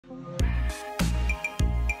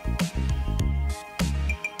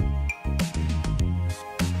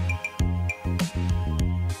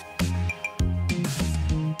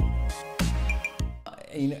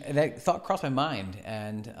that thought crossed my mind,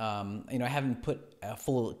 and you know, I haven't put a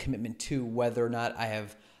full commitment to whether or not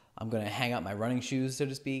I'm going to hang up my running shoes, so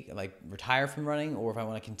to speak, like retire from running, or if I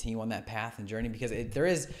want to continue on that path and journey, because there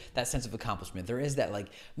is that sense of accomplishment. There is that, like,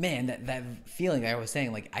 man, that feeling I was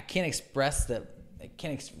saying, like, I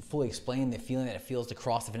can't fully explain the feeling that it feels to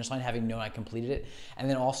cross the finish line, having known I completed it. And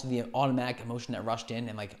then also the automatic emotion that rushed in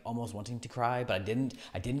and, like, almost wanting to cry, but I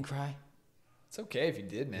didn't cry. It's okay if you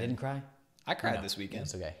did, man. I didn't cry. I cried this weekend.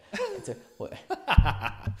 It's okay.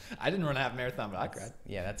 I didn't run a half marathon, but I cried.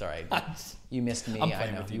 Yeah, that's all right. You missed me. I'm I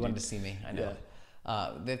playing know. with you, You wanted dude. to see me. I know.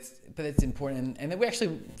 Yeah. But it's important. And then we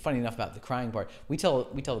actually, funny enough about the crying part, we tell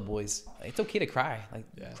the boys, it's okay to cry.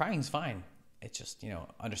 Like, crying's fine. It's just, you know,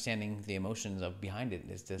 understanding the emotions behind it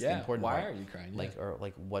is just the important part. Why are you crying? Like, or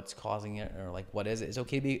like what's causing it, or like what is it? It's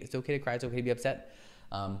okay to cry. It's okay to be upset.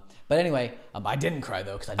 But anyway, I didn't cry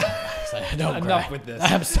though, because I don't Enough cry. with this.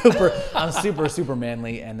 I'm super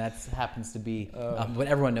manly, and that happens to be what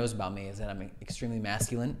everyone knows about me, is that I'm extremely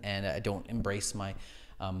masculine, and I don't embrace my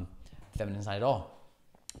feminine side at all.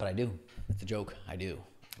 But I do. It's a joke. I do.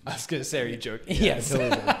 I was gonna say, are you joking? Yeah,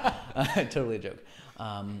 totally a joke. Totally a joke.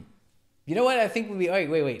 You know what? I think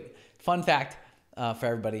wait. Fun fact for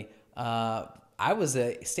everybody. I was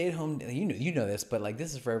a stay-at-home. You know this, but like,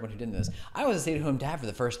 this is for everyone who didn't know this. I was a stay-at-home dad for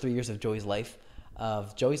the first 3 years of Joey's life,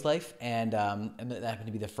 and that happened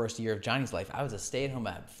to be the first year of Johnny's life. I was a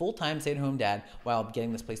full-time stay-at-home dad while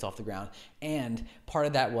getting this place off the ground, and part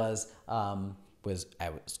of that was I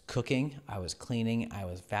was cooking, I was cleaning, I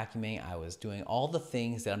was vacuuming, I was doing all the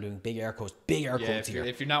things that I'm doing. Big air quotes here.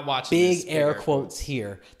 If you're not watching, big air quotes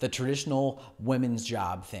here. The traditional women's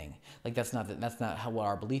job thing. Like, that's not what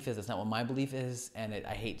our belief is. That's not what my belief is, and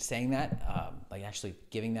I hate saying that. Like, actually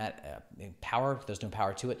giving that power. There's no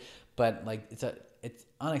power to it. But like, it's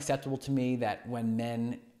unacceptable to me that when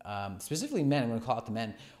men, specifically men, I'm going to call out the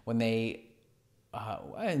men, when they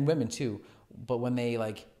and women too, but when they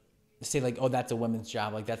like say like, oh, that's a women's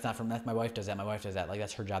job. Like, that's my wife does that. My wife does that. Like,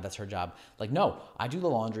 that's her job. Like, no, I do the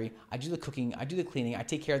laundry. I do the cooking. I do the cleaning. I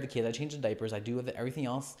take care of the kids. I change the diapers. I do everything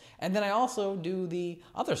else. And then I also do the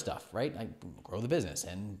other stuff, right? I grow the business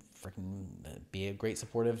and freaking be a great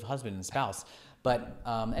supportive husband and spouse. But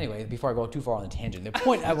anyway, before I go too far on the tangent, the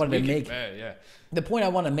point I wanted to make, the point I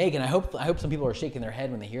want to make, and I hope some people are shaking their head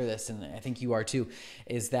when they hear this, and I think you are too,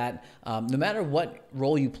 is that no matter what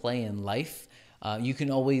role you play in life, you can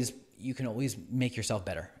always make yourself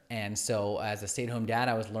better. And so as a stay-at-home dad,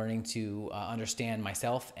 I was learning to understand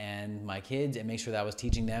myself and my kids and make sure that I was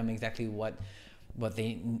teaching them exactly what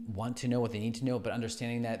they want to know, what they need to know, but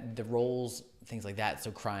understanding that the roles, things like that.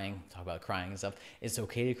 So talk about crying and stuff. It's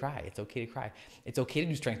okay to cry. It's okay to cry. It's okay to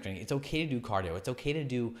do strength training. It's okay to do cardio. It's okay to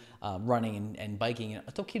do running and biking.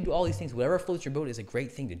 It's okay to do all these things. Whatever floats your boat is a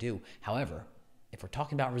great thing to do. However, if we're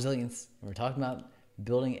talking about resilience, and we're talking about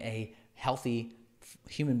building a healthy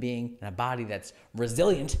human being and a body that's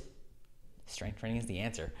resilient, strength training is the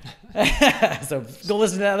answer. So go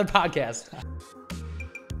listen to that other podcast.